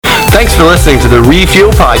Thanks for listening to the Refuel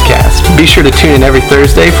Podcast. Be sure to tune in every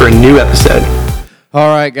Thursday for a new episode. All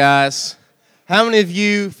right, guys. How many of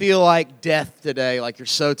you feel like death today, like you're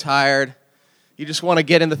so tired, you just want to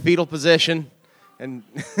get in the fetal position? And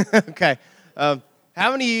okay. How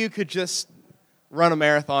many of you could just run a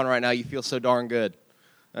marathon right now? You feel so darn good.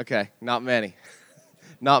 Okay, not many.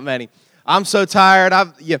 Not many. I'm so tired.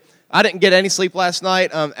 I didn't get any sleep last night.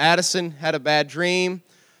 Addison had a bad dream.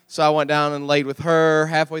 So I went down and laid with her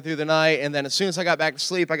halfway through the night, and then as soon as I got back to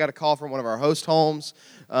sleep, I got a call from one of our host homes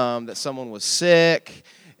that someone was sick,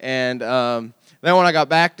 and then I got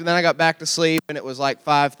back to sleep, and it was like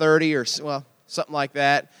 5:30 or something like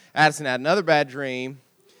that. Addison had another bad dream,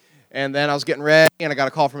 and then I was getting ready, and I got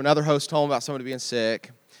a call from another host home about somebody being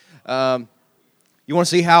sick. You want to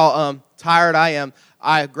see how tired I am?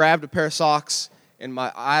 I grabbed a pair of socks, and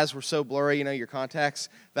my eyes were so blurry, your contacts,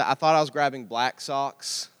 that I thought I was grabbing black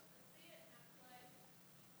socks.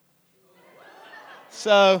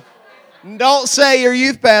 So, don't say your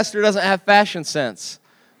youth pastor doesn't have fashion sense,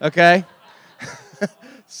 okay?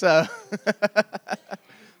 So,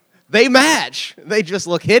 they match. They just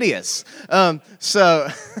look hideous. So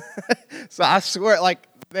I swear,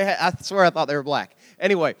 I thought they were black.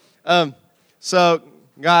 Anyway, so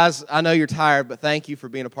guys, I know you're tired, but thank you for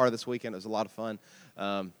being a part of this weekend. It was a lot of fun,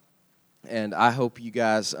 and I hope you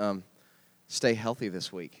guys stay healthy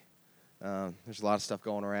this week. There's a lot of stuff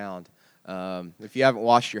going around. If you haven't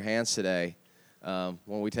washed your hands today,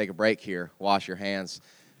 when we take a break here, wash your hands.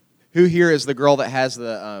 Who here is the girl that has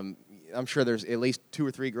the, I'm sure there's at least 2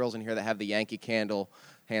 or 3 girls in here that have the Yankee Candle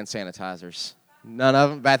hand sanitizers. None of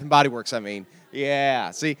them? Bath and Body Works, I mean.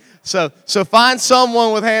 Yeah, see? So find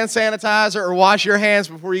someone with hand sanitizer or wash your hands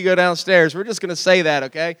before you go downstairs. We're just going to say that,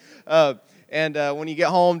 okay? And when you get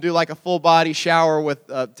home, do like a full body shower with,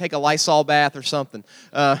 take a Lysol bath or something.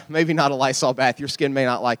 Maybe not a Lysol bath. Your skin may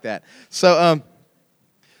not like that. So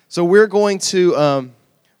we're going to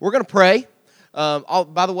pray.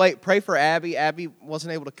 By the way, pray for Abby. Abby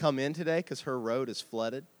wasn't able to come in today because her road is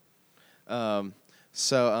flooded.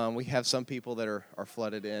 So we have some people that are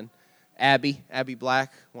flooded in. Abby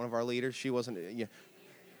Black, one of our leaders, she wasn't.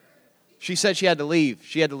 She said she had to leave.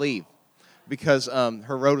 She had to leave because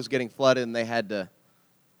her road was getting flooded, and they had to.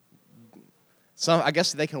 I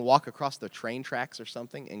guess they can walk across the train tracks or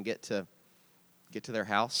something and get to their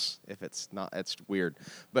house. If it's not, it's weird.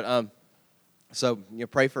 But so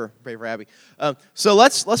pray for Abby. So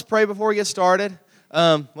let's pray before we get started.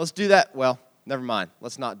 Let's do that. Well, never mind.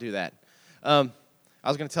 Let's not do that. I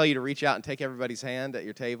was going to tell you to reach out and take everybody's hand at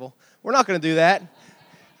your table. We're not going to do that.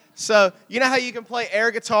 So you know how you can play air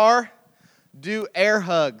guitar? Do air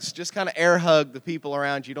hugs. Just kind of air hug the people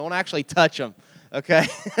around you. Don't actually touch them, okay?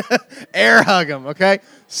 Air hug them, okay?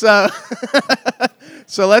 So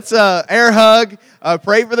let's air hug.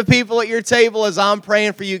 Pray for the people at your table as I'm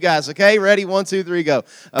praying for you guys, okay? Ready? 1, 2, 3, go.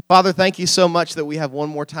 Father, thank you so much that we have one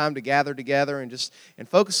more time to gather together and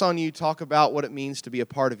focus on you, talk about what it means to be a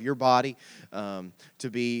part of your body, to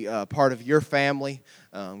be part of your family,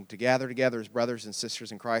 to gather together as brothers and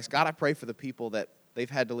sisters in Christ. God, I pray for the people that they've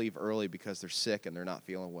had to leave early because they're sick and they're not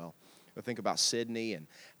feeling well. I think about Sydney and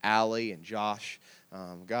Allie and Josh.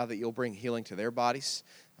 God, that you'll bring healing to their bodies.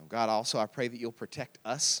 God, also I pray that you'll protect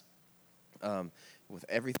us with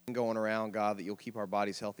everything going around, God, that you'll keep our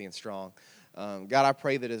bodies healthy and strong. God, I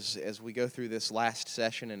pray that as we go through this last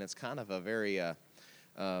session, and it's kind of a very,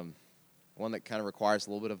 one that kind of requires a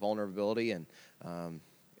little bit of vulnerability, and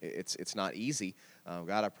it's not easy.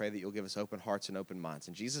 God, I pray that you'll give us open hearts and open minds.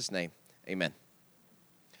 In Jesus' name, amen.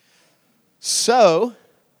 So,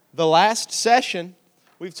 the last session,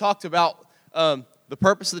 we've talked about the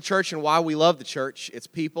purpose of the church and why we love the church. It's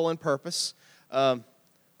people and purpose.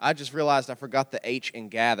 I just realized I forgot the H in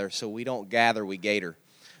gather, so we don't gather, we gator.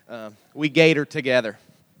 We gator together.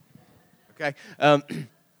 Okay?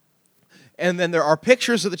 And then there are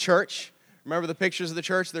pictures of the church. Remember the pictures of the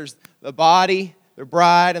church? There's the body, the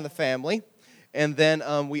bride, and the family. And then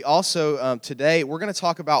we also, today, we're going to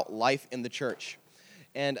talk about life in the church.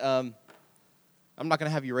 And I'm not going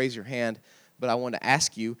to have you raise your hand, but I want to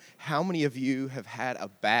ask you, how many of you have had a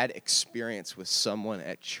bad experience with someone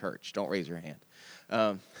at church? Don't raise your hand.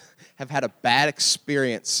 Have had a bad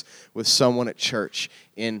experience with someone at church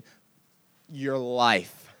in your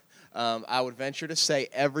life? I would venture to say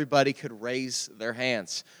everybody could raise their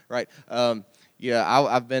hands, right?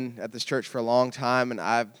 I've been at this church for a long time, and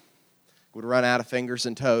I would run out of fingers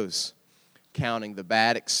and toes counting the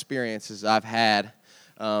bad experiences I've had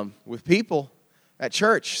with people at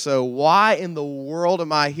church. So why in the world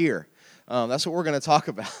am I here? That's what we're going to talk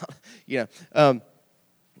about.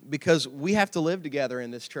 because we have to live together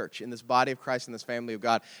in this church, in this body of Christ, in this family of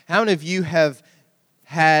God. How many of you have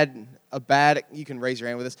had you can raise your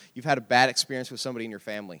hand with this, you've had a bad experience with somebody in your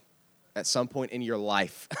family at some point in your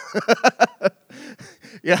life?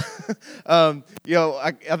 Yeah. I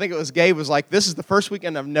think it was Gabe was like, this is the first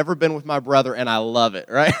weekend I've never been with my brother, and I love it,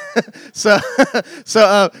 right? So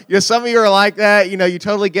some of you are like that. You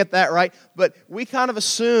totally get that, right? But we kind of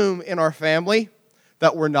assume in our family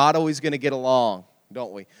that we're not always going to get along,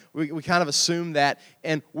 don't we? We kind of assume that,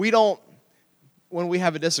 and we don't, when we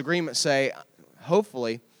have a disagreement, say,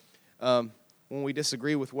 hopefully, when we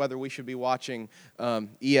disagree with whether we should be watching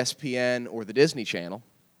ESPN or the Disney Channel,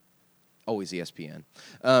 always ESPN,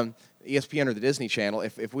 ESPN or the Disney Channel,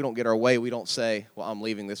 if we don't get our way, we don't say, well, I'm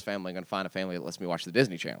leaving this family, I'm going to find a family that lets me watch the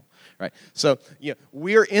Disney Channel, right? So,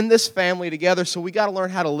 we're in this family together, so we got to learn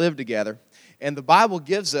how to live together, and the Bible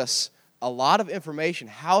gives us a lot of information.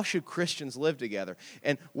 How should Christians live together?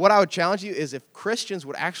 And what I would challenge you is if Christians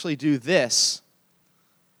would actually do this,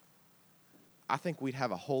 I think we'd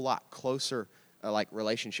have a whole lot closer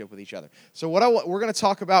relationship with each other. So we're going to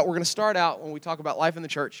talk about, we're going to start out when we talk about life in the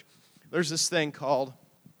church. There's this thing called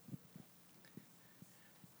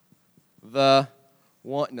the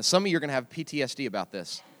one. Now, some of you are going to have PTSD about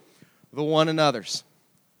this. The one another's.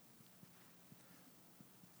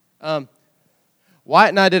 Wyatt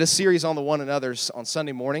and I did a series on the one another's on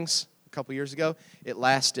Sunday mornings a couple years ago. It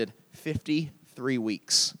lasted 53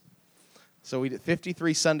 weeks. So we did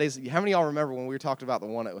 53 Sundays. How many of y'all remember when we were talking about the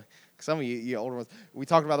one? Some of you older ones, we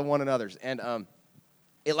talked about the one another's. And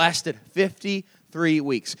it lasted 53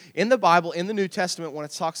 weeks. In the Bible, in the New Testament, when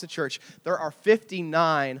it talks to church, there are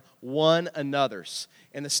 59 one another's.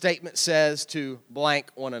 And the statement says to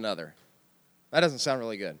blank one another. That doesn't sound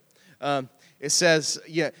really good. It says,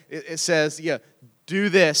 do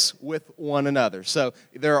this with one another. So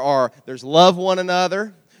there's love one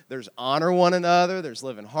another, there's honor one another, there's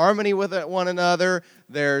live in harmony with one another,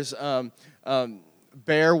 there's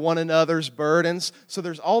bear one another's burdens. So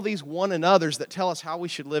there's all these one another's that tell us how we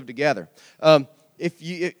should live together. If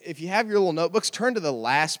you have your little notebooks, turn to the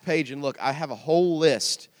last page and look. I have a whole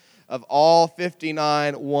list of all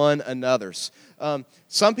 59 one another's.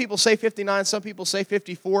 Some people say 59, some people say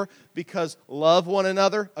 54 because love one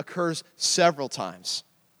another occurs several times.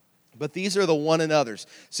 But these are the one another's.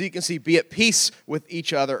 So you can see, be at peace with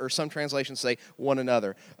each other, or some translations say one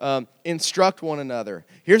another. Instruct one another.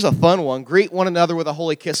 Here's a fun one. Greet one another with a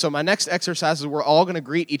holy kiss. So my next exercise is we're all going to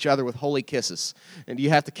greet each other with holy kisses. And you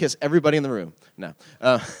have to kiss everybody in the room. No.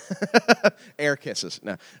 Air kisses.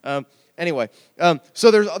 No. Anyway, so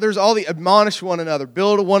there's all the admonish one another,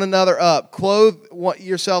 build one another up, clothe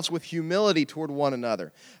yourselves with humility toward one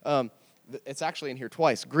another. It's actually in here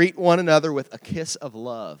twice. Greet one another with a kiss of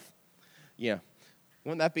love. Yeah.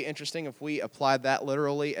 Wouldn't that be interesting if we applied that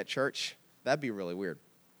literally at church? That'd be really weird.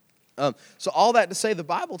 So all that to say, the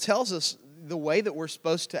Bible tells us the way that we're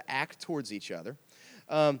supposed to act towards each other.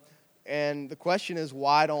 And the question is,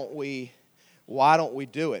 why don't we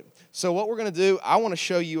do it? So what we're going to do, I want to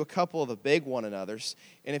show you a couple of the big one another's.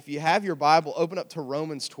 And if you have your Bible, open up to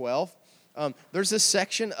Romans 12. There's this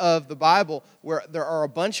section of the Bible where there are a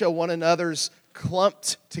bunch of one another's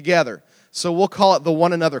clumped together. So we'll call it the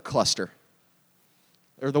one another cluster.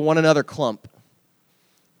 Or the one another clump.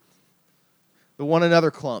 The one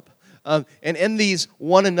another clump. And in these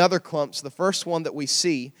one another clumps, the first one that we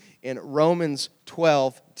see in Romans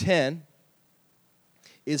 12:10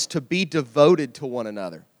 is to be devoted to one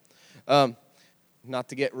another. Not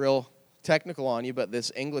to get real technical on you, but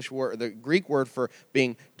this English word, the Greek word for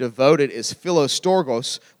being devoted is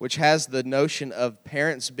philostorgos, which has the notion of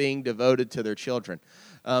parents being devoted to their children.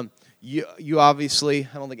 You obviously,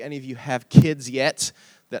 I don't think any of you have kids yet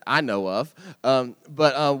that I know of,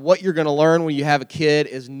 but what you're going to learn when you have a kid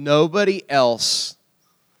is nobody else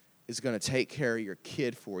is going to take care of your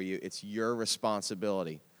kid for you. It's your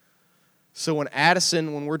responsibility. So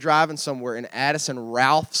when we're driving somewhere and Addison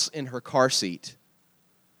Ralph's in her car seat,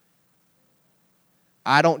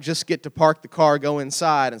 I don't just get to park the car, go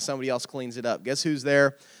inside, and somebody else cleans it up. Guess who's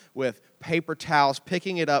there with paper towels,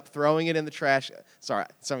 picking it up, throwing it in the trash? Sorry,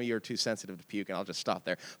 some of you are too sensitive to puke, and I'll just stop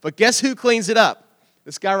there. But guess who cleans it up?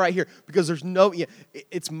 This guy right here. Because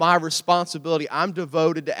it's my responsibility. I'm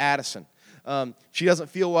devoted to Addison. She doesn't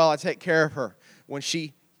feel well. I take care of her.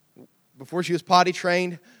 Before she was potty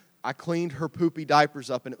trained, I cleaned her poopy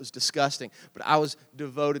diapers up, and it was disgusting. But I was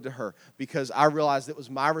devoted to her because I realized it was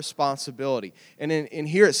my responsibility. And in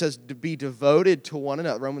here it says to be devoted to one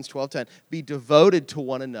another. Romans 12:10. Be devoted to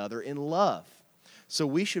one another in love. So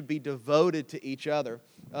we should be devoted to each other.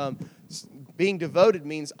 Being devoted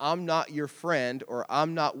means I'm not your friend, or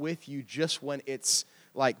I'm not with you just when it's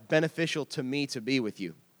like beneficial to me to be with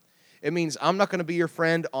you. It means I'm not going to be your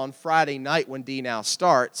friend on Friday night when D Now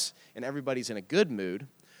starts and everybody's in a good mood,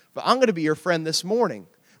 but I'm going to be your friend this morning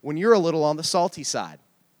when you're a little on the salty side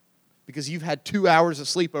because you've had 2 hours of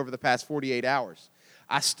sleep over the past 48 hours.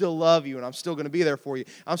 I still love you, and I'm still going to be there for you.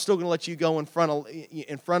 I'm still going to let you go in front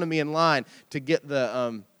of me in line to get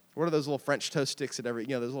the what are those little French toast sticks that those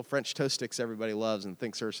little French toast sticks everybody loves and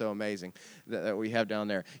thinks are so amazing that we have down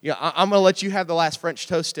there. I'm going to let you have the last French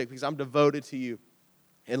toast stick because I'm devoted to you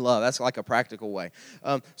in love. That's like a practical way.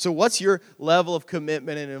 So what's your level of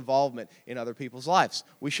commitment and involvement in other people's lives?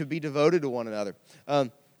 We should be devoted to one another.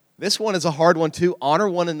 This one is a hard one too. Honor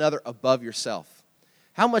one another above yourself.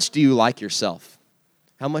 How much do you like yourself?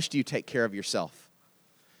 How much do you take care of yourself?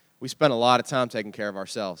 We spend a lot of time taking care of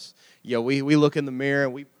ourselves. We look in the mirror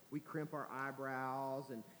and we crimp our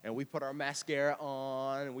eyebrows and we put our mascara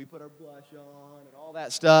on and we put our blush on and all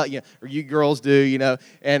that stuff. Or you girls do,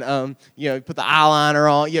 and put the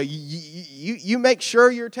eyeliner on. You make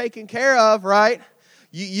sure you're taken care of, right?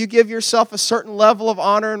 You give yourself a certain level of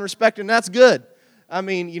honor and respect, and that's good. I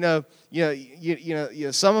mean,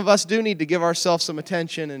 some of us do need to give ourselves some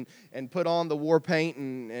attention and put on the war paint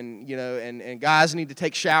and guys need to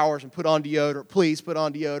take showers and put on deodorant. Please put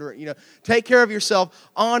on deodorant. Take care of yourself,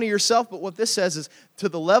 honor yourself. But what this says is, to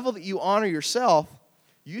the level that you honor yourself,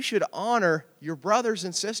 you should honor your brothers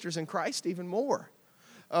and sisters in Christ even more.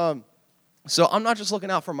 So I'm not just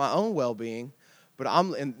looking out for my own well-being, but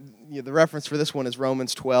the reference for this one is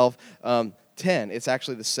Romans 12:10. It's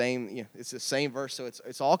actually the same. It's the same verse. So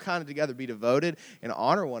it's all kind of together. Be devoted and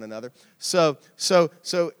honor one another. So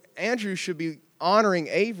Andrew should be honoring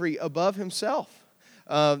Avery above himself.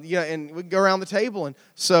 And we can go around the table and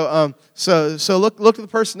so look at the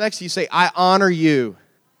person next to you. Say, I honor you.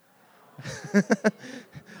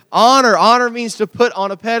 Honor means to put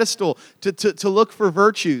on a pedestal, to look for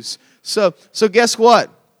virtues. So guess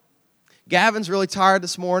what? Gavin's really tired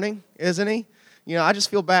this morning, isn't he? I just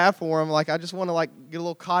feel bad for him. Like, I just want to get a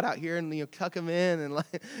little cot out here and tuck him in and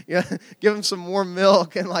give him some warm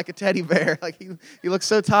milk and like a teddy bear. Like he looks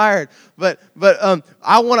so tired. But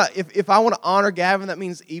I want to if I want to honor Gavin, that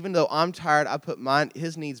means even though I'm tired, I put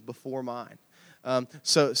his needs before mine.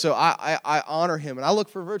 So I honor him and I look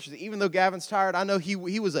for virtues. Even though Gavin's tired, I know he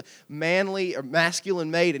was a manly or masculine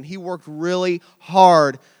mate and he worked really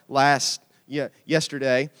hard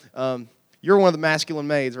yesterday. You're one of the masculine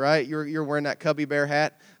maids, right? You're wearing that Cubby Bear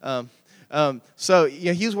hat. So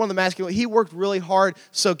he was one of the masculine. He worked really hard.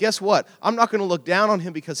 So guess what? I'm not going to look down on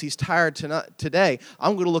him because he's tired today.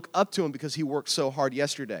 I'm going to look up to him because he worked so hard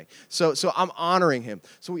yesterday. So I'm honoring him.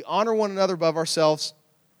 So we honor one another above ourselves.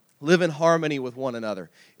 Live in harmony with one another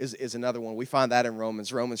is another one. We find that in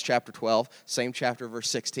Romans chapter 12, same chapter, verse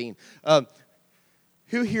 16.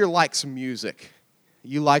 Who here likes music?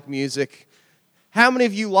 You like music? How many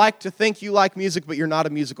of you like to think you like music, but you're not a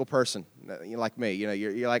musical person? You're like me.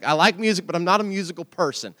 You're like, I like music, but I'm not a musical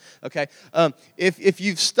person. Okay. If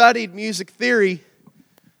you've studied music theory,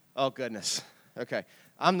 oh goodness. Okay,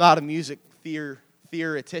 I'm not a music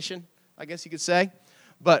theoretician, I guess you could say,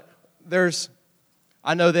 but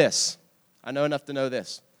I know this. I know enough to know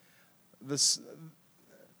this. There's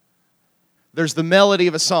the melody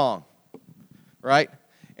of a song, right?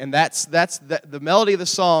 And that's the melody of the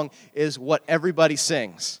song is what everybody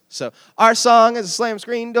sings. So our song is a slam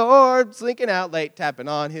screen door, slinking out late, tapping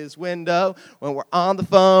on his window when we're on the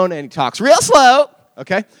phone and he talks real slow.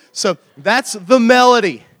 Okay? So that's the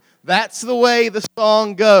melody. That's the way the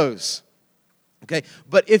song goes. Okay?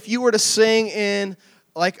 But if you were to sing in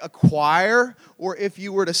like a choir, or if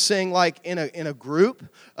you were to sing like in a group,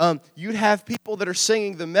 you'd have people that are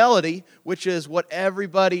singing the melody, which is what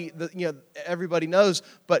everybody knows.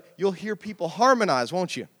 But you'll hear people harmonize,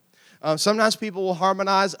 won't you? Sometimes people will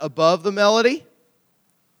harmonize above the melody.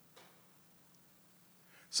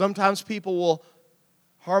 Sometimes people will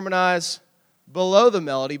harmonize below the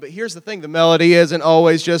melody, but here's the thing, the melody isn't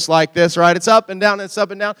always just like this, right? It's up and down, it's up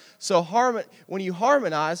and down. So when you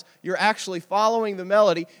harmonize, you're actually following the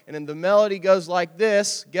melody, and then the melody goes like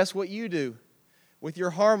this. Guess what you do? With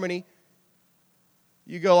your harmony,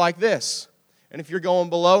 you go like this. And if you're going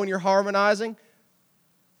below and you're harmonizing,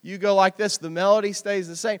 you go like this. The melody stays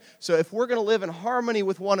the same. So if we're going to live in harmony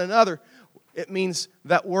with one another, it means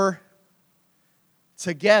that we're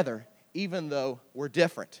together, even though we're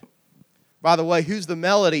different. By the way, who's the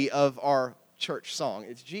melody of our church song?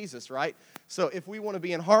 It's Jesus, right? So if we want to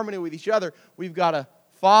be in harmony with each other, we've got to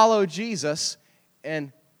follow Jesus.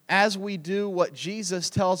 And as we do what Jesus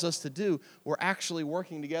tells us to do, we're actually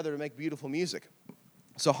working together to make beautiful music.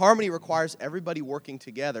 So harmony requires everybody working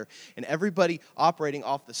together and everybody operating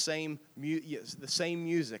off the same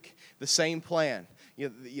music, the same plan,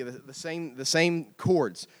 the same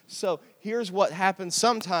chords. So here's what happens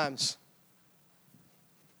sometimes.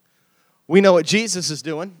 We know what Jesus is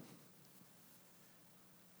doing.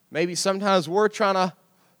 Maybe sometimes one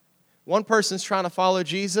person's trying to follow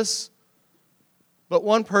Jesus, but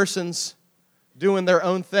one person's doing their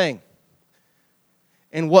own thing.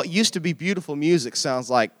 And what used to be beautiful music sounds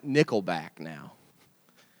like Nickelback now.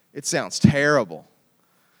 It sounds terrible.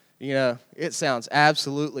 It sounds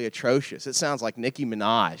absolutely atrocious. It sounds like Nicki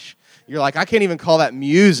Minaj. You're like, I can't even call that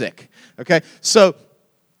music. Okay? So,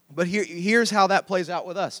 but here's how that plays out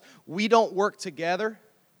with us. We don't work together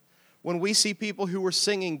when we see people who are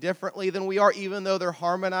singing differently than we are, even though they're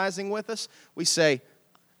harmonizing with us. We say,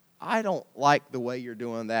 I don't like the way you're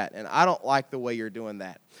doing that, and I don't like the way you're doing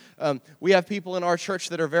that. We have people in our church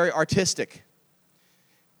that are very artistic.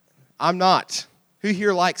 I'm not. Who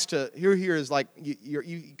here is like,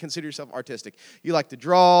 you consider yourself artistic? You like to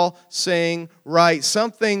draw, sing, write,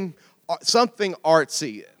 something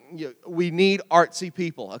artsy. We need artsy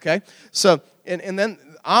people, okay? So, and then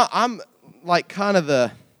I'm like kind of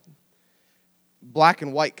the black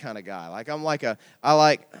and white kind of guy. Like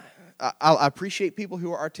I appreciate people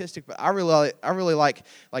who are artistic, but I really like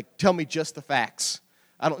tell me just the facts.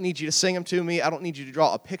 I don't need you to sing them to me. I don't need you to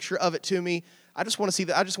draw a picture of it to me. I just want to see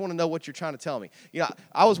that. I just want to know what you're trying to tell me.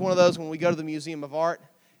 I was one of those when we go to the Museum of Art,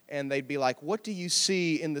 and they'd be like, "What do you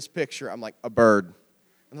see in this picture?" I'm like, "A bird."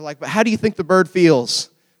 And they're like, "But how do you think the bird feels?"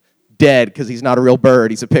 Dead, because he's not a real bird.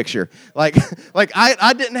 He's a picture. Like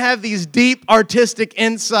I didn't have these deep artistic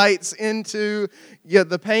insights into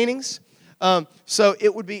the paintings. So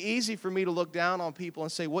it would be easy for me to look down on people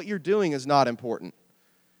and say, what you're doing is not important.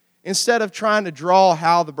 Instead of trying to draw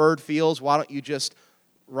how the bird feels, why don't you just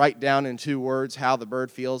write down in 2 words how the bird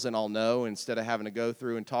feels and I'll know, instead of having to go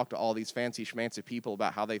through and talk to all these fancy schmancy people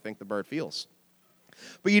about how they think the bird feels.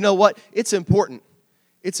 But you know what? It's important.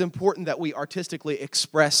 It's important that we artistically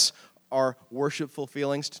express our worshipful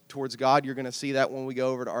feelings towards God. You're going to see that when we go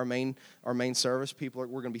over to our main service. We're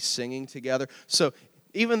going to be singing together. So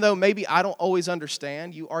even though maybe I don't always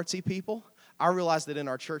understand you artsy people, I realize that in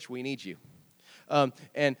our church we need you.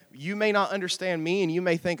 And you may not understand me, and you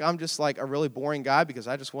may think I'm just like a really boring guy because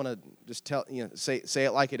I just want to just say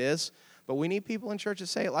it like it is. But we need people in church to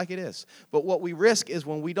say it like it is. But what we risk is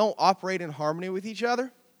when we don't operate in harmony with each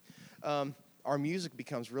other, our music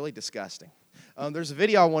becomes really disgusting. There's a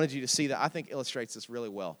video I wanted you to see that I think illustrates this really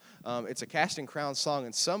well. It's a Casting Crowns song,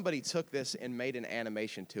 and somebody took this and made an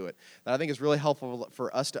animation to it that I think is really helpful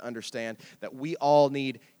for us to understand that we all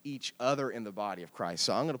need each other in the body of Christ.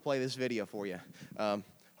 So I'm going to play this video for you.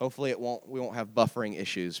 Hopefully we won't have buffering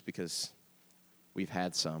issues because we've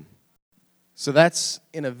had some. So that's,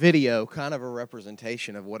 in a video, kind of a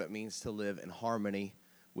representation of what it means to live in harmony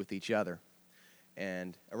with each other,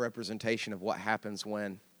 and a representation of what happens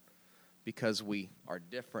when, because we are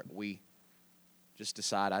different, we just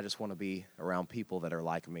decide, I just want to be around people that are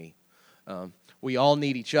like me. We all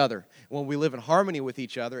need each other. When we live in harmony with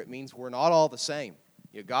each other, it means we're not all the same.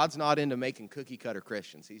 God's not into making cookie-cutter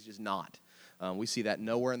Christians. He's just not. We see that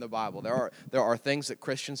nowhere in the Bible. There are things that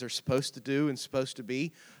Christians are supposed to do and supposed to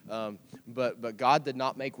be, but God did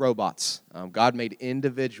not make robots. God made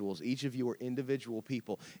individuals. Each of you are individual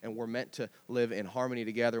people, and we're meant to live in harmony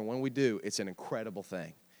together. And when we do, it's an incredible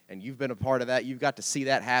thing. And you've been a part of that. You've got to see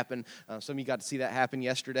that happen. Some of you got to see that happen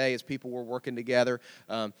yesterday as people were working together.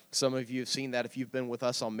 Some of you have seen that if you've been with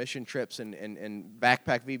us on mission trips and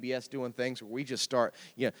Backpack VBS doing things where we just start,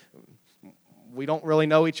 we don't really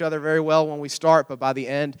know each other very well when we start, but by the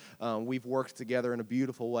end, we've worked together in a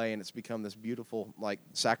beautiful way, and it's become this beautiful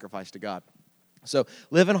sacrifice to God. So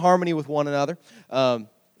live in harmony with one another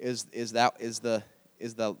is the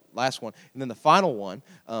last one. And then the final one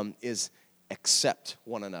is accept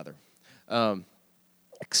one another.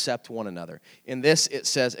 Accept one another. In this, it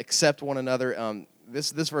says, accept one another.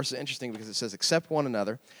 This verse is interesting because it says, accept one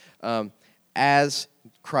another as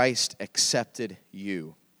Christ accepted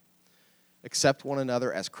you. Accept one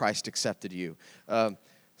another as Christ accepted you.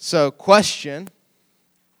 So question,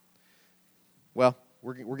 well,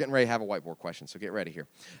 we're getting ready to have a whiteboard question, so get ready here.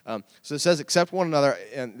 So it says, accept one another,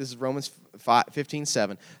 and this is Romans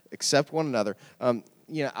 15:7. Accept one another.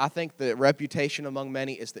 I think the reputation among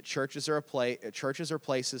many is that churches are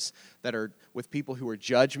places that are with people who are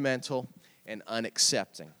judgmental and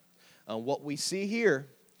unaccepting. What we see here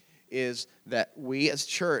is that we as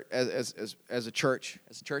a church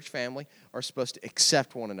family, are supposed to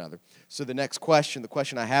accept one another. So the next question, the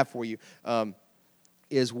question I have for you,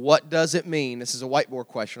 is what does it mean? This is a whiteboard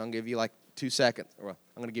question. I'll give you 2 seconds. Well,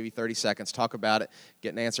 I'm going to give you 30 seconds. Talk about it.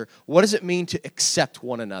 Get an answer. What does it mean to accept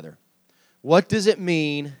one another? What does it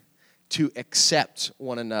mean to accept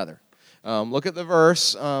one another? Look at the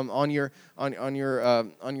verse on your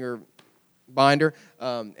binder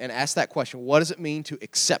and ask that question. What does it mean to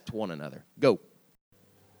accept one another? Go.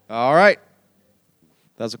 All right.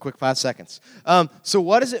 That was a quick 5 seconds. So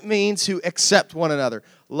what does it mean to accept one another?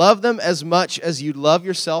 Love them as much as you love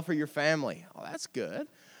yourself or your family. Oh, that's good.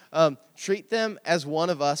 Treat them as one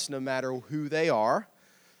of us no matter who they are.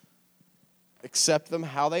 Accept them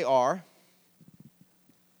how they are.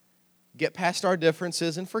 Get past our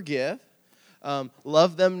differences and forgive.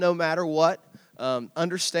 Love them no matter what.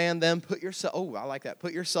 Understand them. Put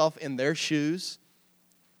yourself in their shoes.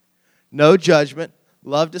 No judgment.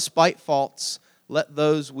 Love despite faults. Let in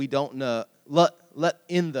those we don't know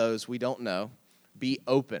be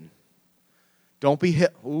open. Don't be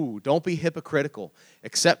hypocritical.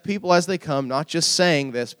 Accept people as they come, not just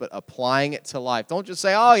saying this, but applying it to life. Don't just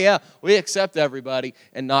say, "Oh yeah, we accept everybody,"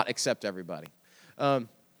 and not accept everybody.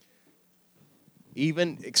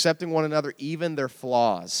 Even accepting one another, even their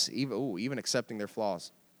flaws. Even accepting their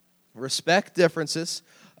flaws. Respect differences.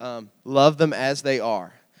 Love them as they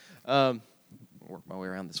are. Work my way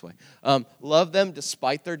around this way. Love them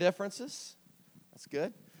despite their differences. That's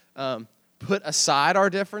good. Put aside our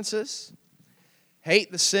differences.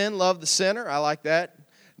 Hate the sin, love the sinner. I like that.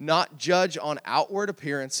 Not judge on outward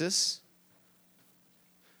appearances.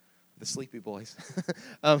 The sleepy boys.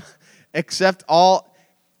 Accept all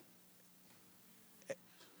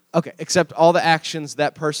the actions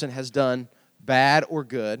that person has done, bad or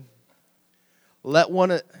good.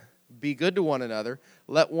 Be good to one another.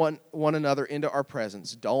 Let one another into our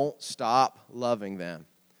presence. Don't stop loving them.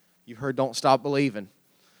 You've heard don't stop believing.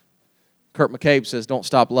 Kurt McCabe says don't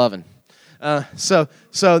stop loving. Those are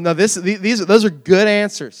good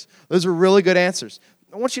answers. Those are really good answers.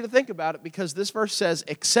 I want you to think about it because this verse says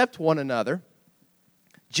accept one another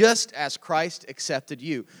just as Christ accepted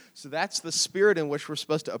you. So that's the spirit in which we're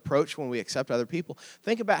supposed to approach when we accept other people.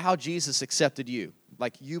 Think about how Jesus accepted you,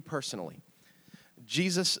 like you personally.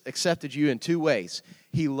 Jesus accepted you in 2 ways.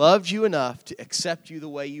 He loved you enough to accept you the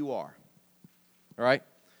way you are. All right?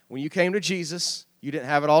 When you came to Jesus, you didn't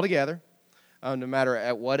have it all together. No matter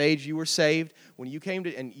at what age you were saved, when you came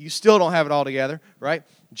to, and you still don't have it all together, right?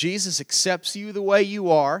 Jesus accepts you the way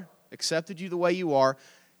you are, accepted you the way you are.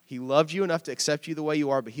 He loved you enough to accept you the way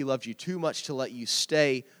you are, but He loved you too much to let you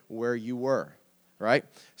stay where you were, right?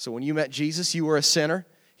 So when you met Jesus, you were a sinner.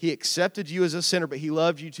 He accepted you as a sinner, but He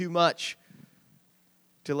loved you too much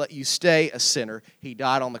to let you stay a sinner. He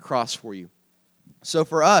died on the cross for you. So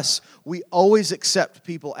for us, we always accept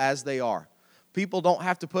people as they are. People don't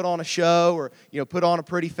have to put on a show or put on a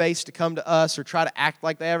pretty face to come to us or try to act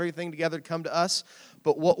like they have everything together to come to us.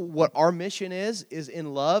 But what our mission is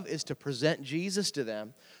in love is to present Jesus to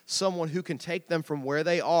them, someone who can take them from where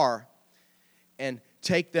they are and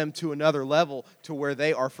take them to another level to where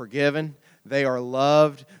they are forgiven, they are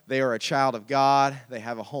loved, they are a child of God, they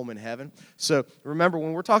have a home in heaven. So remember,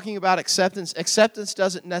 when we're talking about acceptance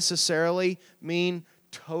doesn't necessarily mean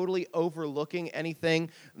totally overlooking anything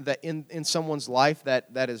that in someone's life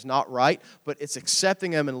that is not right, but it's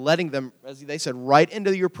accepting them and letting them, as they said, right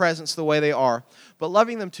into your presence the way they are, but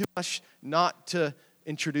loving them too much not to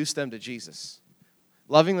introduce them to Jesus.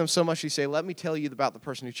 Loving them so much you say, let me tell you about the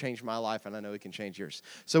person who changed my life, and I know he can change yours.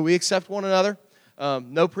 So we accept one another,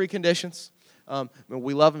 no preconditions.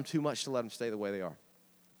 We love them too much to let them stay the way they are.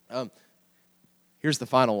 Here's the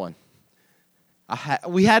final one.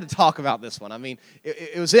 We had to talk about this one. I mean,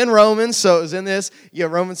 it was in Romans, so it was in this.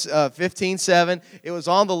 Romans 15:7. It was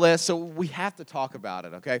on the list, so we have to talk about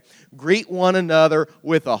it, okay? Greet one another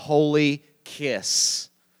with a holy kiss.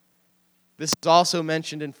 This is also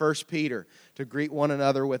mentioned in 1 Peter, to greet one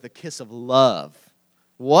another with a kiss of love.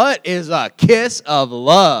 What is a kiss of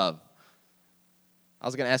love? I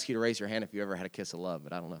was going to ask you to raise your hand if you ever had a kiss of love,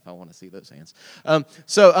 but I don't know if I want to see those hands.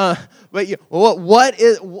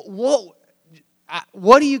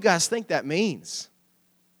 What do you guys think that means?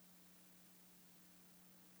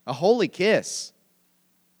 A holy kiss.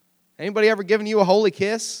 Anybody ever given you a holy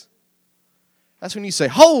kiss? That's when you say,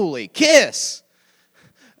 holy kiss.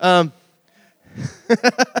 Well,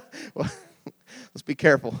 let's be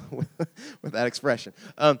careful with that expression.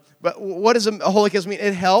 But what does a holy kiss mean?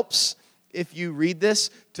 It helps, if you read this,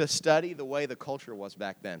 to study the way the culture was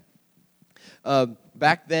back then.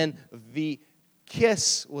 Back then, the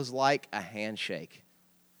kiss was like a handshake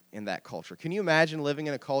in that culture. Can you imagine living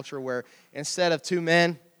in a culture where instead of 2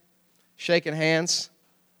 men shaking hands,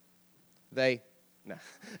 I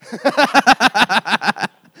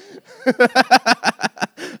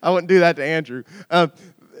wouldn't do that to Andrew.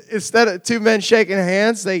 Instead of two men shaking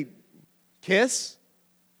hands, they kiss.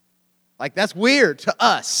 Like, that's weird to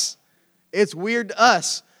us. It's weird to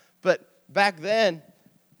us. But back then,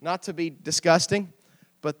 not to be disgusting,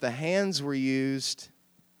 but the hands were used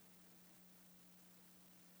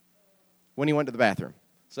when he went to the bathroom.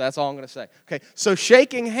 So that's all I'm going to say. Okay, so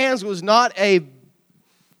shaking hands was not a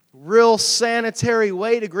real sanitary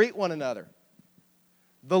way to greet one another.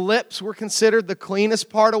 The lips were considered the cleanest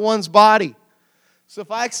part of one's body. So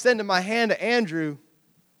if I extended my hand to Andrew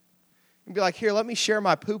and be like, here, let me share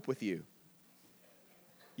my poop with you.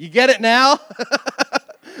 You get it now?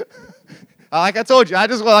 Like I told you, I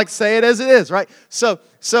just like to say it as it is, right? So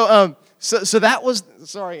that was,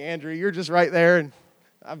 sorry, Andrew, you're just right there, and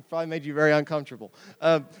I've probably made you very uncomfortable.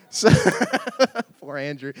 Poor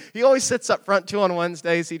Andrew. He always sits up front too on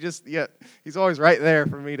Wednesdays. He's always right there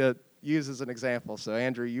for me to use as an example. So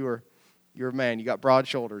Andrew, you're a man. You got broad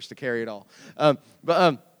shoulders to carry it all.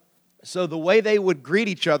 So the way they would greet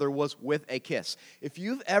each other was with a kiss. If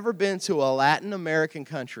you've ever been to a Latin American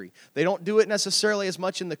country, they don't do it necessarily as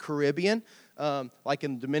much in the Caribbean, like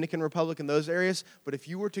in the Dominican Republic and those areas, but if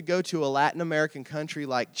you were to go to a Latin American country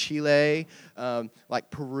like Chile, like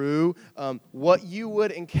Peru, what you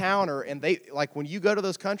would encounter, and they, like when you go to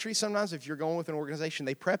those countries, sometimes if you're going with an organization,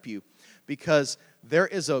 they prep you, because there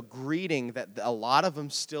is a greeting that a lot of them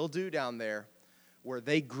still do down there, where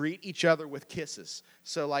they greet each other with kisses.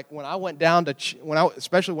 So like when I went down to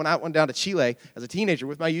especially when I went down to Chile as a teenager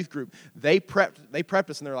with my youth group, they prepped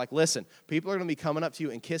us, and they're like, listen, people are going to be coming up to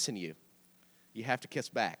you and kissing you. You have to kiss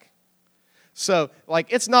back. So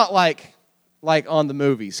like it's not like on the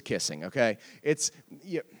movies kissing, okay?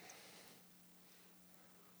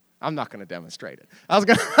 I'm not going to demonstrate it. I was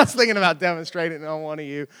thinking about demonstrating it on one of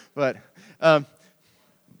you, but no.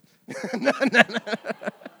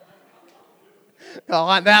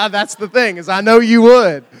 Oh, now that's the thing, is I know you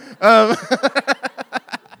would.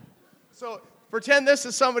 So pretend this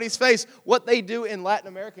is somebody's face. What they do in Latin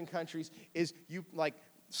American countries is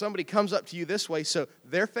somebody comes up to you this way, so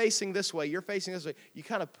they're facing this way, you're facing this way. You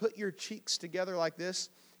kind of put your cheeks together like this,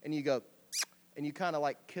 and you go, and you kind of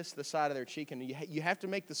like kiss the side of their cheek, and you have to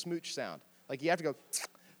make the smooch sound. Like you have to go,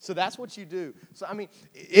 so that's what you do. So I mean,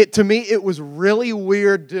 to me, it was really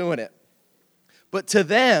weird doing it. But to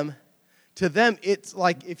them, it's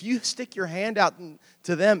like if you stick your hand out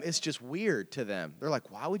to them, it's just weird to them. They're like,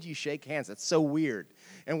 why would you shake hands? That's so weird.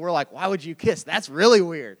 And we're like, why would you kiss? That's really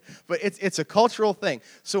weird. But it's a cultural thing.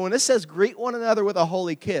 So when it says greet one another with a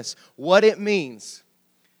holy kiss, what it means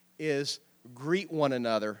is greet one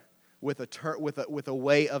another with a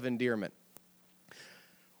way of endearment.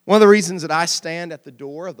 One of the reasons that I stand at the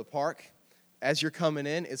door of the park as you're coming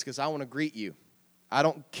in is because I want to greet you. I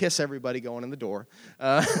don't kiss everybody going in the door.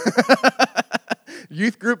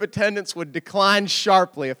 Youth group attendance would decline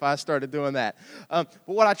sharply if I started doing that. But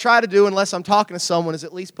what I try to do, unless I'm talking to someone, is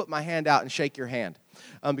at least put my hand out and shake your hand,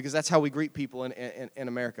 because that's how we greet people in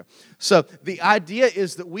America. So the idea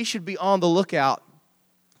is that we should be on the lookout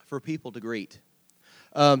for people to greet.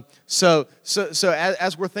 So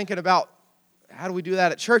as we're thinking about how do we do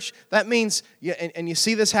that at church, that means, and you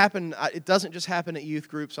see this happen, it doesn't just happen at youth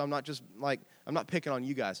groups. I'm not picking on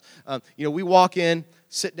you guys. We walk in,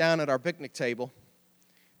 sit down at our picnic table,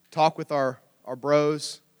 talk with our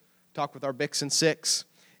bros, talk with our Bix and Six,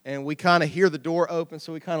 and we kind of hear the door open,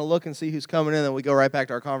 so we kind of look and see who's coming in, and we go right back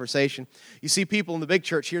to our conversation. You see people in the big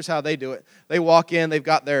church, here's how they do it. They walk in, they've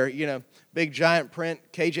got their, big giant print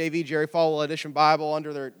KJV, Jerry Falwell Edition Bible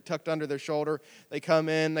tucked under their shoulder. They come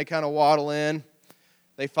in, they kind of waddle in.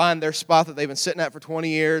 They find their spot that they've been sitting at for 20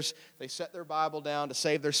 years. They set their Bible down to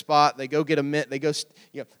save their spot. They go get a mint.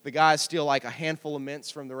 The guys steal like a handful of mints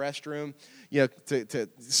from the restroom, to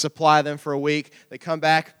supply them for a week. They come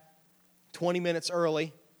back 20 minutes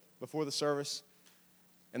early before the service,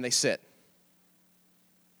 and they sit.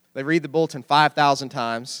 They read the bulletin 5,000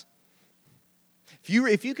 times.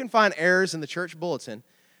 If you can find errors in the church bulletin,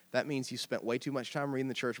 that means you spent way too much time reading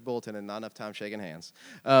the church bulletin and not enough time shaking hands.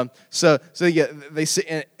 They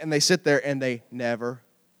sit there and they never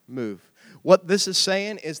move. What this is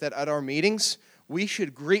saying is that at our meetings, we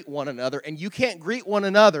should greet one another, and you can't greet one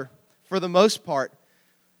another, for the most part,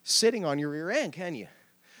 sitting on your rear end, can you?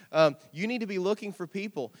 You need to be looking for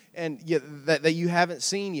people that you haven't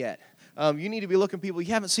seen yet. You need to be looking for people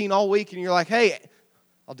you haven't seen all week, and you're like, hey,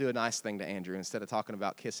 I'll do a nice thing to Andrew instead of talking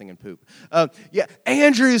about kissing and poop.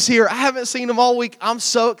 Andrew's here. I haven't seen him all week. I'm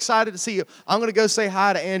so excited to see you. I'm going to go say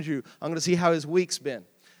hi to Andrew. I'm going to see how his week's been.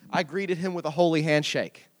 I greeted him with a holy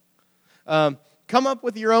handshake. Come up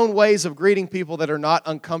with your own ways of greeting people that are not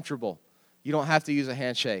uncomfortable. You don't have to use a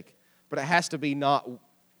handshake, but it has to be not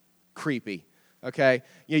creepy. Okay?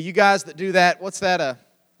 Yeah, you guys that do that, what's that?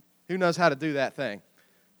 Who knows how to do that thing?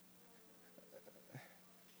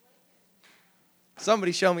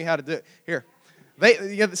 Somebody show me how to do it. Here.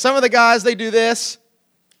 Some of the guys, they do this.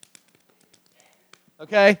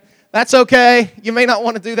 Okay? That's okay. You may not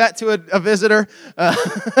want to do that to a visitor.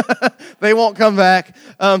 They won't come back.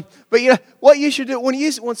 But you know, what you should do,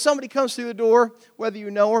 when somebody comes through the door, whether you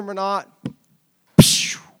know them or not,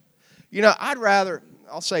 you know,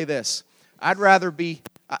 I'll say this. I'd rather be,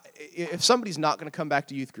 if somebody's not going to come back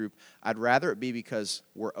to youth group, I'd rather it be because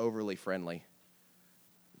we're overly friendly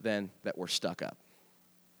than that we're stuck up.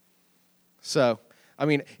 So, I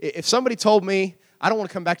mean, if somebody told me, I don't want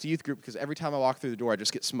to come back to youth group because every time I walk through the door, I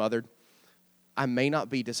just get smothered, I may not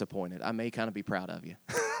be disappointed. I may kind of be proud of you.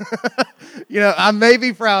 You know, I may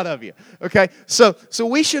be proud of you. Okay? So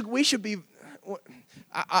we should be,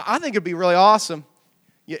 I think it'd be really awesome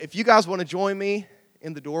if you guys want to join me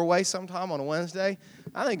in the doorway sometime on a Wednesday.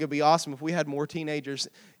 I think it'd be awesome if we had more teenagers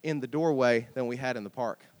in the doorway than we had in the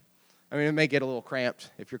park. I mean, it may get a little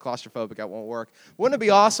cramped. If you're claustrophobic, that won't work. Wouldn't it be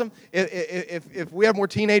awesome if we had more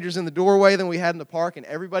teenagers in the doorway than we had in the park, and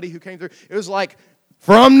everybody who came through, it was like,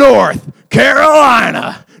 from North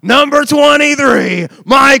Carolina, number 23,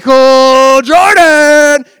 Michael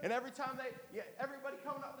Jordan. And every time everybody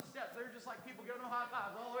coming up the steps, they were just like people giving them high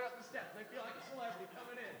fives all the way up the steps. They feel like a celebrity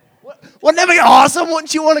coming in. Wouldn't that be awesome?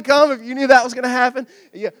 Wouldn't you want to come if you knew that was going to happen?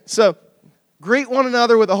 Yeah. So greet one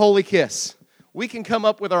another with a holy kiss. We can come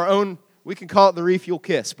up with our own, we can call it the refuel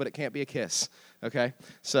kiss, but it can't be a kiss, okay?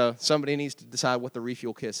 So somebody needs to decide what the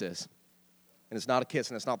refuel kiss is. And it's not a kiss,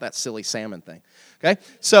 and it's not that silly salmon thing, okay?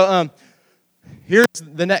 So here's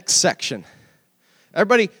the next section.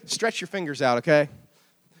 Everybody stretch your fingers out, okay?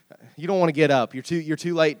 You don't want to get up. You're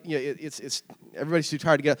too late. It's everybody's too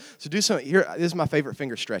tired to get up. So do something. Here, this is my favorite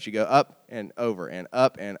finger stretch. You go up and over and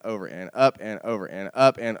up and over and up and over and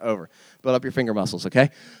up and over. Build up your finger muscles,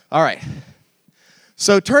 okay? All right.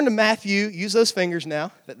 So turn to Matthew. Use those fingers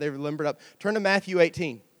now that they've limbered up. Turn to Matthew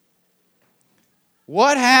 18.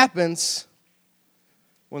 What happens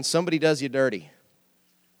when somebody does you dirty?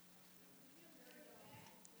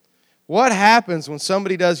 What happens when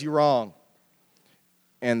somebody does you wrong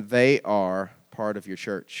and they are part of your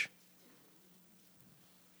church?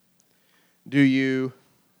 Do you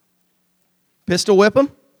pistol whip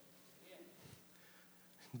them?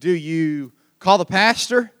 Do you call the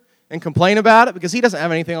pastor and complain about it because he doesn't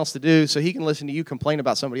have anything else to do, so he can listen to you complain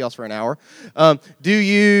about somebody else for an hour? Do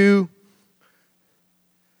you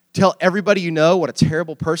tell everybody you know what a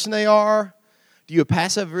terrible person they are? Do you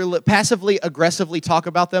passively, aggressively talk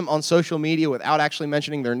about them on social media without actually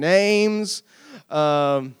mentioning their names?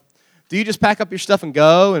 Do you just pack up your stuff and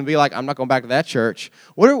go and be like, I'm not going back to that church?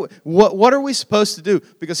 What are we supposed to do?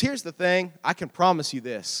 Because here's the thing, I can promise you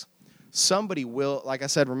this. Somebody will, like I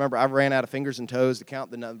said, remember, I've ran out of fingers and toes to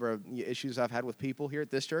count the number of issues I've had with people here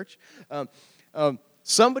at this church.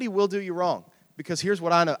 Somebody will do you wrong. Because here's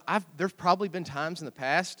what I know. There's probably been times in the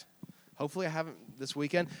past, hopefully I haven't this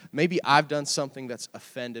weekend, maybe I've done something that's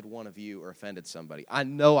offended one of you or offended somebody. I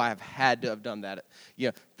know I have had to have done that,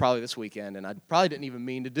 probably this weekend, and I probably didn't even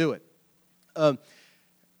mean to do it.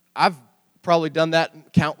 I've probably done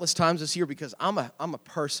that countless times this year because I'm a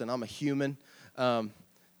person, I'm a human.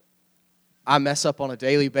 I mess up on a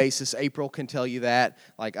daily basis. April can tell you that.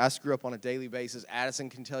 Like, I screw up on a daily basis. Addison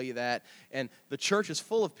can tell you that. And the church is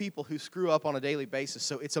full of people who screw up on a daily basis.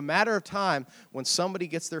 So it's a matter of time when somebody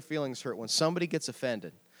gets their feelings hurt, when somebody gets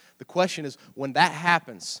offended. The question is, when that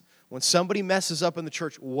happens, when somebody messes up in the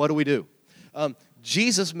church, what do we do?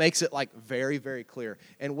 Jesus makes it, like, very, very clear.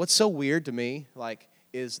 And what's so weird to me, like,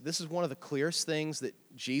 is this is one of the clearest things that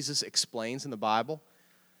Jesus explains in the Bible.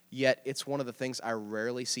 Yet it's one of the things I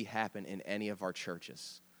rarely see happen in any of our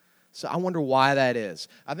churches. So I wonder why that is.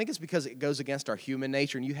 I think it's because it goes against our human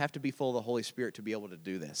nature, and you have to be full of the Holy Spirit to be able to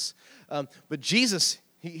do this. But Jesus,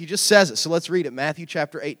 he just says it. So let's read it. Matthew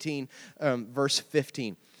chapter 18, verse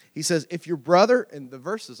 15. He says, if your brother, and the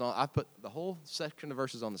verses on, I put the whole section of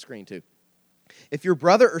verses on the screen too. If your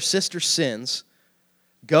brother or sister sins,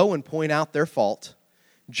 go and point out their fault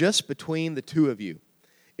just between the two of you.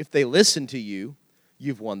 If they listen to you,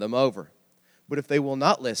 you've won them over. But if they will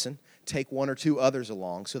not listen, take one or two others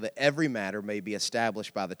along, so that every matter may be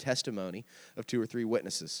established by the testimony of 2 or 3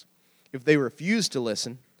 witnesses. If they refuse to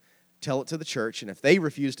listen, tell it to the church, and if they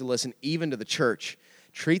refuse to listen even to the church,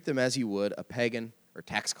 treat them as you would a pagan or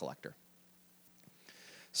tax collector.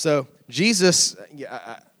 So Jesus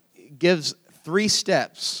gives 3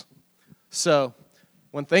 steps. So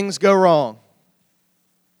when things go wrong,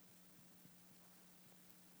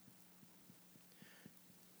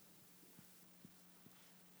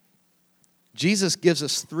 Jesus gives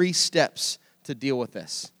us 3 steps to deal with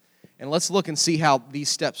this. And let's look and see how these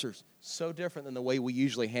steps are so different than the way we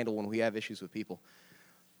usually handle when we have issues with people.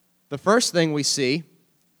 The first thing we see,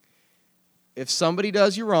 if somebody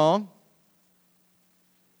does you wrong,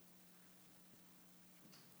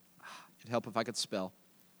 it'd help if I could spell.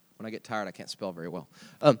 When I get tired, I can't spell very well.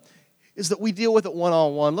 Is that we deal with it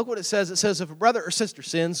one-on-one. Look what it says. It says, if a brother or sister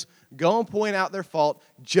sins, go and point out their fault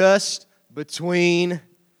just between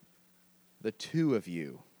the 2 of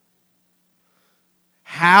you.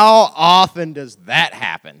 How often does that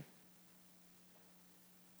happen?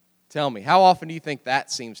 Tell me, how often do you think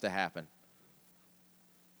that seems to happen?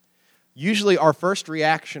 Usually our first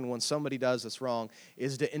reaction when somebody does us wrong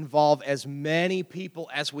is to involve as many people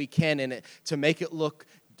as we can in it to make it look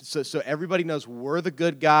so everybody knows we're the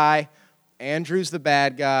good guy, Andrew's the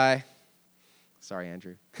bad guy. Sorry,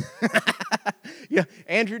 Andrew. Yeah,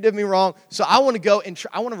 Andrew did me wrong. So I want to go and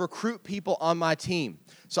I want to recruit people on my team.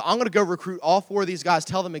 So I'm going to go recruit all 4 of these guys,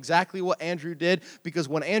 tell them exactly what Andrew did, because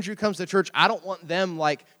when Andrew comes to church, I don't want them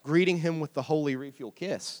like greeting him with the holy refuel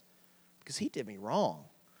kiss, because he did me wrong.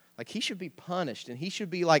 Like, he should be punished, and he should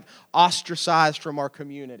be like ostracized from our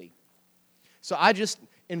community. So I just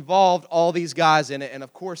involved all these guys in it, and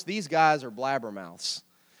of course these guys are blabbermouths.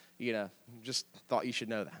 You know, just thought you should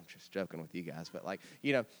know that. I'm just joking with you guys, but like,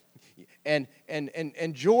 you know, and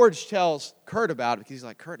George tells Kurt about it, because he's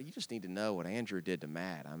like, Kurt, you just need to know what Andrew did to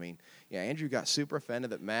Matt. I mean, yeah, Andrew got super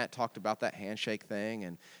offended that Matt talked about that handshake thing,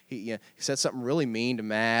 and he said something really mean to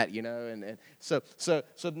Matt, you know, and so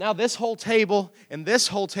now this whole table and this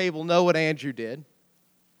whole table know what Andrew did.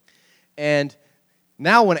 And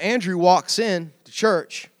now when Andrew walks in to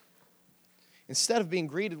church, instead of being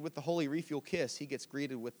greeted with the holy refuel kiss, he gets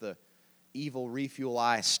greeted with the evil refuel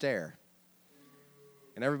eye stare.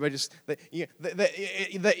 And everybody just,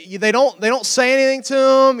 they don't say anything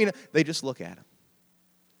to him, you know, they just look at him.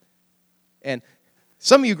 And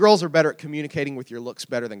some of you girls are better at communicating with your looks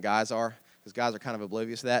better than guys are, because guys are kind of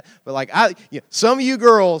oblivious to that. But like, some of you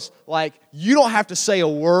girls, like, you don't have to say a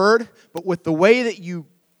word, but with the way that you,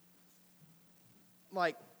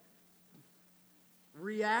 like,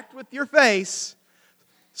 react with your face,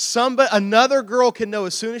 another girl can know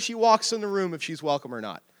as soon as she walks in the room if she's welcome or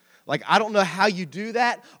not. Like, I don't know how you do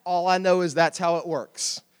that. All I know is that's how it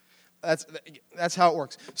works. That's how it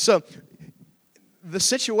works. So the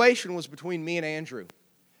situation was between me and Andrew,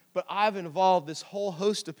 but I've involved this whole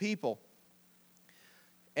host of people.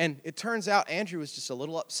 And it turns out Andrew was just a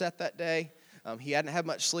little upset that day. He hadn't had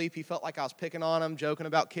much sleep. He felt like I was picking on him, joking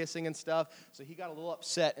about kissing and stuff. So he got a little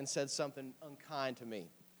upset and said something unkind to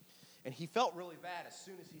me. And he felt really bad as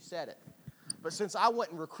soon as he said it. But since I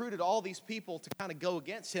went and recruited all these people to kind of go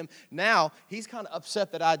against him, now he's kind of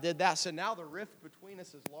upset that I did that. So now the rift between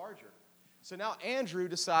us is larger. So now Andrew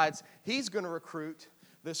decides he's going to recruit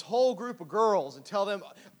this whole group of girls and tell them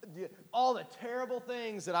all the terrible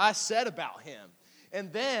things that I said about him.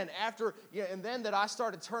 And then that I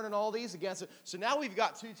started turning all these against it. So now we've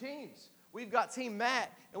got 2 teams. We've got Team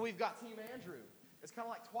Matt and we've got Team Andrew. It's kind of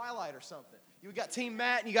like Twilight or something. You got Team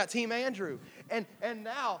Matt and you got Team Andrew. And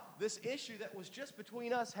now this issue that was just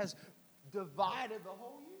between us has divided the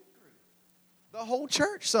whole youth group, the whole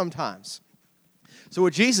church sometimes. So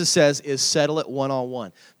what Jesus says is settle it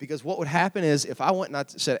one-on-one. Because what would happen is if I went and I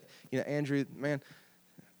said, Andrew, man,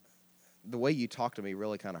 the way you talked to me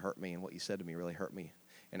really kind of hurt me, and what you said to me really hurt me.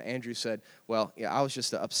 And Andrew said, well, yeah, I was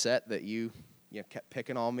just upset that you kept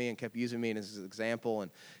picking on me and kept using me as an example,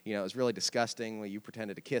 and it was really disgusting when you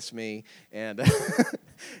pretended to kiss me, and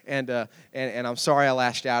and I'm sorry I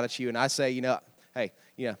lashed out at you. And I say, hey,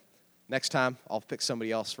 next time I'll pick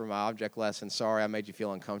somebody else for my object lesson. Sorry I made you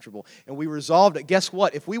feel uncomfortable. And we resolved it. Guess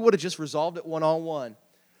what? If we would have just resolved it one-on-one,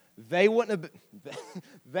 they wouldn't have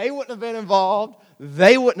been involved.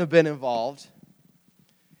 They wouldn't have been involved,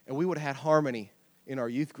 and we would have had harmony in our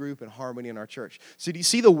youth group and harmony in our church. So do you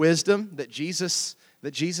see the wisdom that Jesus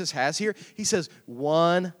has here? He says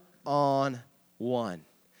one-on-one.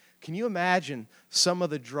 Can you imagine some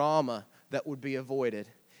of the drama that would be avoided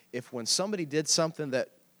if when somebody did something that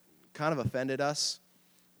kind of offended us,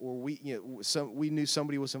 or we knew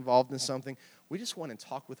somebody was involved in something, we just went and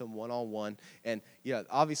talked with them one-on-one. And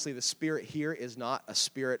obviously the spirit here is not a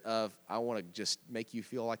spirit of, I want to just make you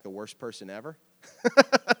feel like the worst person ever.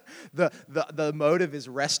 The motive is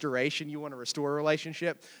restoration. You want to restore a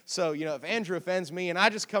relationship. So, if Andrew offends me and I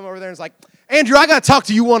just come over there and it's like, Andrew, I got to talk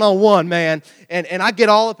to you one-on-one, man. And I get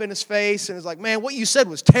all up in his face and it's like, man, what you said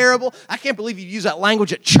was terrible. I can't believe you use that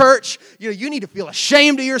language at church. You need to feel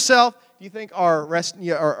ashamed of yourself. Do you think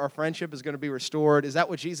our friendship is going to be restored? Is that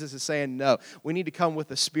what Jesus is saying? No. We need to come with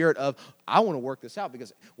the spirit of, I want to work this out,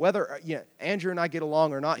 because whether Andrew and I get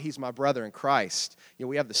along or not, he's my brother in Christ.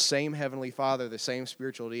 We have the same Heavenly Father, the same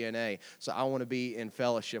spiritual DNA, so I want to be in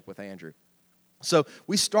fellowship with Andrew. So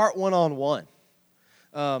we start one-on-one.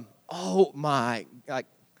 I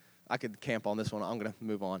could camp on this one. I'm going to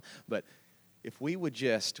move on. But if we would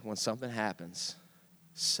just, when something happens,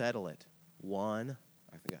 settle it. I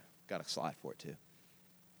think I got a slide for it too.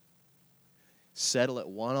 Settle it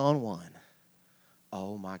one-on-one.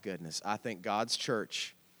 Oh my goodness. I think God's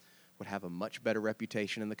church would have a much better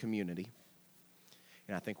reputation in the community.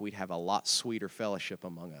 And I think we'd have a lot sweeter fellowship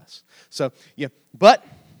among us. So, but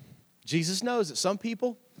Jesus knows that some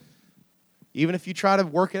people, even if you try to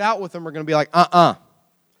work it out with them, are going to be like, I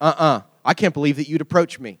can't believe that you'd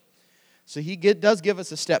approach me. So he does give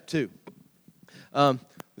us a step 2.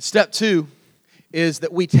 Step 2 is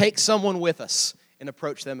that we take someone with us and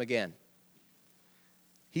approach them again.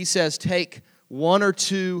 He says, take 1 or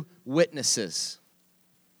 2 witnesses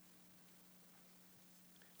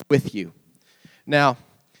with you. Now,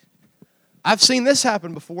 I've seen this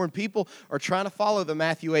happen before, and people are trying to follow the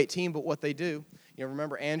Matthew 18, but what they do,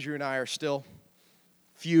 remember Andrew and I are still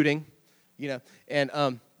feuding, but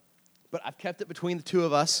I've kept it between the two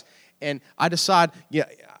of us, and I decide,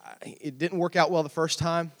 it didn't work out well the first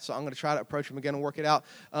time, so I'm going to try to approach him again and work it out.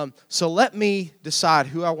 So let me decide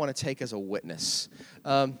who I want to take as a witness.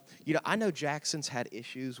 I know Jackson's had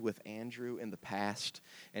issues with Andrew in the past,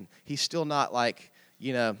 and he's still not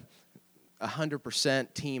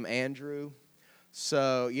 100% Team Andrew.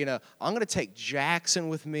 So, I'm going to take Jackson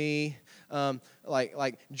with me.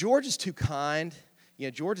 George is too kind.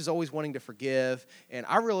 George is always wanting to forgive, and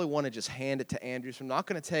I really want to just hand it to Andrew. So I'm not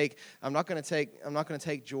going to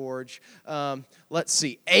take George. Let's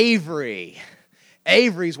see, Avery.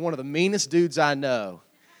 Avery's one of the meanest dudes I know,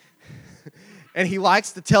 and he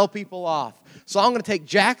likes to tell people off. So I'm going to take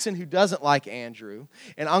Jackson, who doesn't like Andrew,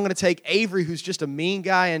 and I'm going to take Avery, who's just a mean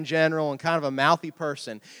guy in general and kind of a mouthy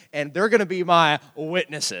person, and they're going to be my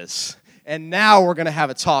witnesses. And now we're going to have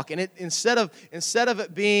a talk. And instead of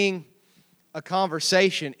it being a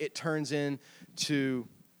conversation, it turns into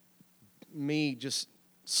me just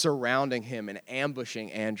surrounding him and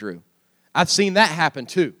ambushing Andrew. I've seen that happen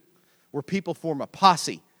too, where people form a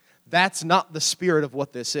posse. That's not the spirit of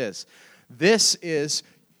what this is. This is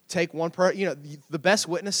take one person, the best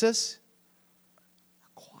witnesses are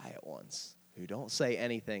quiet ones who don't say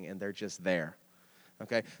anything and they're just there.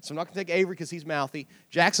 Okay, so I'm not going to take Avery because he's mouthy.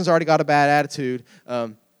 Jackson's already got a bad attitude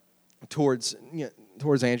towards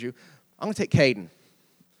Andrew. I'm going to take Caden.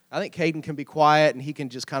 I think Caden can be quiet and he can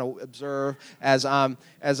just kind of observe as I'm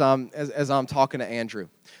talking to Andrew.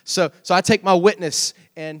 So I take my witness,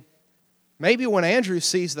 and maybe when Andrew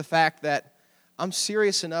sees the fact that I'm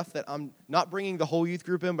serious enough that I'm not bringing the whole youth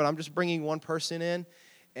group in, but I'm just bringing one person in,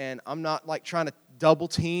 and I'm not trying to double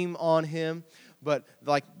team on him, but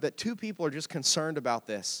that 2 people are just concerned about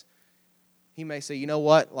this. He may say, you know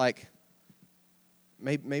what,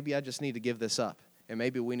 maybe I just need to give this up. And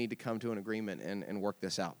maybe we need to come to an agreement and work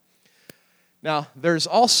this out. Now, there's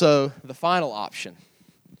also the final option,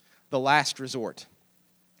 the last resort.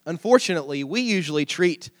 Unfortunately, we usually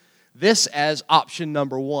treat this as option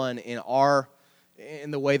number 1 in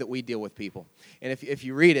the way that we deal with people. And if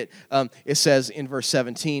you read it, it says in verse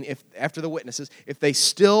 17, after the witnesses, if they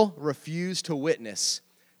still refuse to witness,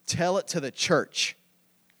 tell it to the church.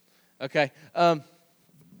 Okay?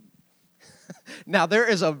 Now, there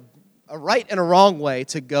is a right and a wrong way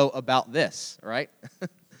to go about this, right?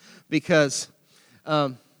 Because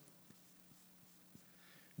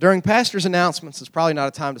during pastor's announcements, it's probably not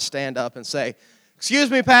a time to stand up and say,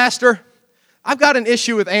 excuse me, pastor, I've got an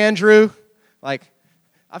issue with Andrew.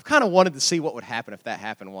 I've kind of wanted to see what would happen if that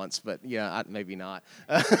happened once, but maybe not.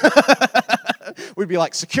 We'd be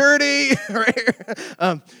like, security,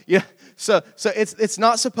 right? So it's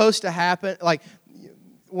not supposed to happen.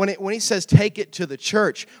 When he says take it to the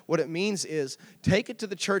church, what it means is take it to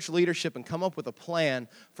the church leadership and come up with a plan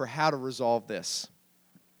for how to resolve this.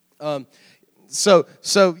 So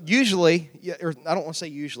usually, or I don't want to say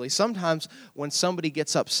usually, sometimes when somebody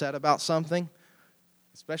gets upset about something,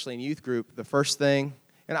 especially in youth group, the first thing,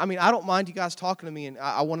 and I don't mind you guys talking to me, and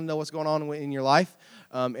I want to know what's going on in your life.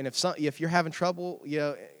 And if you're having trouble,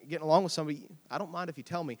 getting along with somebody, I don't mind if you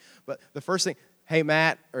tell me. But the first thing, hey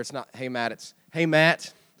Matt, or it's not hey Matt, it's hey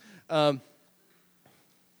Matt.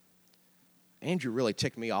 Andrew really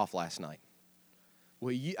ticked me off last night.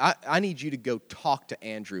 Well, I need you to go talk to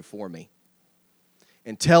Andrew for me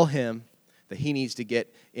and tell him that he needs to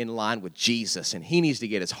get in line with Jesus and he needs to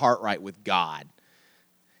get his heart right with God.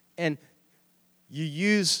 And you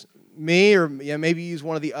use me or maybe use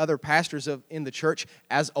one of the other pastors in the church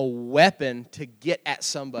as a weapon to get at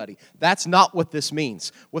somebody. That's not what this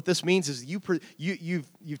means. What this means is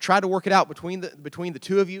you've tried to work it out between the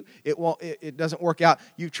two of you. It doesn't work out.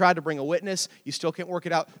 You've tried to bring a witness. You still can't work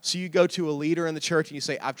it out. So you go to a leader in the church and you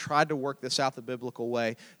say, I've tried to work this out the biblical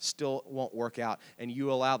way. Still won't work out. And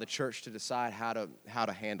you allow the church to decide how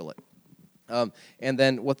to handle it. And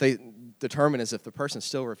then what they determine is if the person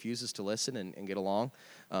still refuses to listen and get along,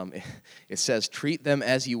 it says, treat them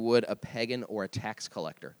as you would a pagan or a tax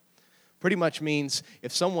collector. Pretty much means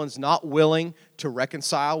if someone's not willing to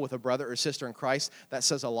reconcile with a brother or sister in Christ, that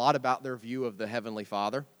says a lot about their view of the Heavenly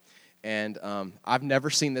Father. And I've never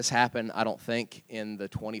seen this happen, I don't think, in the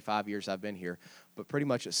 25 years I've been here. But pretty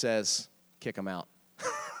much it says, kick them out.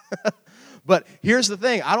 But here's the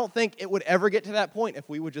thing. I don't think it would ever get to that point if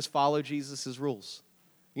we would just follow Jesus' rules.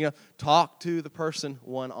 Talk to the person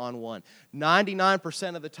one-on-one.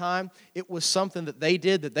 99% of the time, it was something that they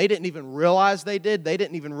did that they didn't even realize they did. They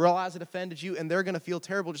didn't even realize it offended you, and they're going to feel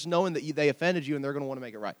terrible just knowing that they offended you, and they're going to want to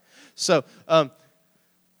make it right. So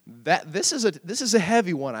this is a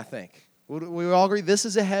heavy one, I think. We all agree this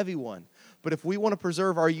is a heavy one. But if we want to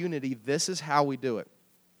preserve our unity, this is how we do it.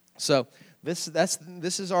 So we're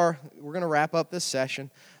going to wrap up this session.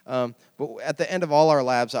 But at the end of all our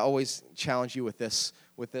labs, I always challenge you with this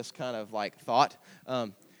kind of like thought,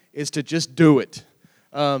 is to just do it.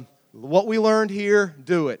 What we learned here,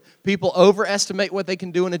 do it. People overestimate what they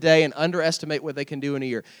can do in a day and underestimate what they can do in a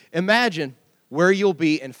year. Imagine where you'll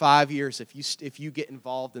be in 5 years if you get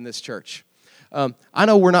involved in this church. I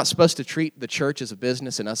know we're not supposed to treat the church as a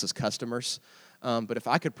business and us as customers, but if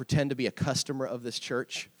I could pretend to be a customer of this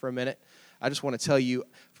church for a minute, I just want to tell you,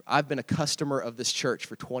 I've been a customer of this church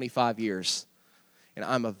for 25 years, and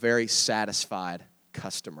I'm a very satisfied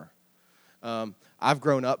customer. I've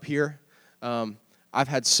grown up here. I've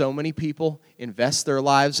had so many people invest their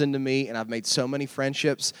lives into me, and I've made so many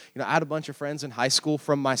friendships. I had a bunch of friends in high school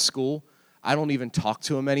from my school. I don't even talk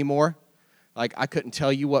to them anymore. Like, I couldn't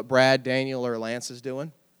tell you what Brad, Daniel, or Lance is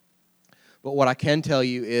doing. But what I can tell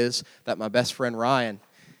you is that my best friend Ryan,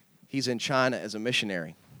 he's in China as a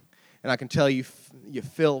missionary. And I can tell you,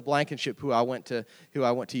 Phil Blankenship, who I went to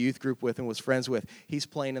youth group with and was friends with, he's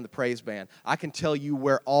playing in the praise band. I can tell you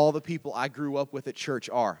where all the people I grew up with at church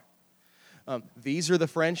are. These are the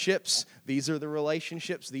friendships. These are the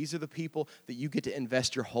relationships. These are the people that you get to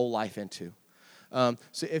invest your whole life into.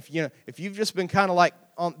 So if you've just been kind of like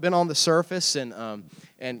been on the surface and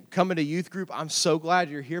coming to youth group, I'm so glad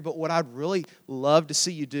you're here. But what I'd really love to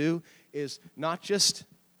see you do is not just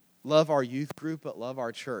love our youth group, but love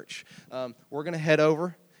our church. We're going to head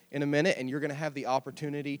over in a minute, and you're going to have the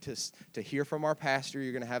opportunity to hear from our pastor.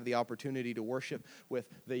 You're going to have the opportunity to worship with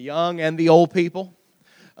the young and the old people.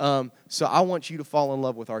 So I want you to fall in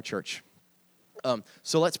love with our church.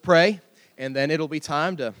 So let's pray, and then it'll be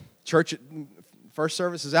time to church. First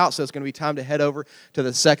service is out, so it's going to be time to head over to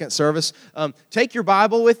the second service. Take your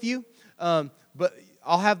Bible with you, but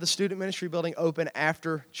I'll have the student ministry building open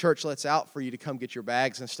after church lets out for you to come get your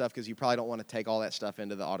bags and stuff, because you probably don't want to take all that stuff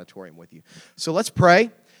into the auditorium with you. So let's pray,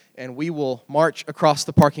 and we will march across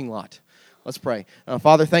the parking lot. Let's pray.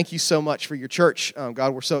 Father, thank you so much for your church.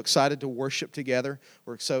 God, we're so excited to worship together.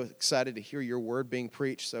 We're so excited to hear your word being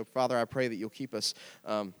preached. So, Father, I pray that you'll keep us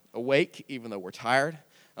awake even though we're tired.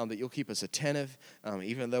 That you'll keep us attentive,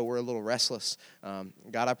 even though we're a little restless.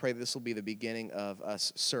 God, I pray this will be the beginning of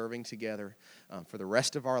us serving together for the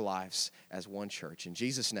rest of our lives as one church. In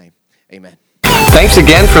Jesus' name, amen. Thanks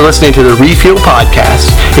again for listening to the Refuel Podcast.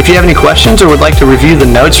 If you have any questions or would like to review the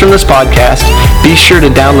notes from this podcast, be sure to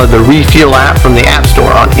download the Refuel app from the App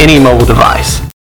Store on any mobile device.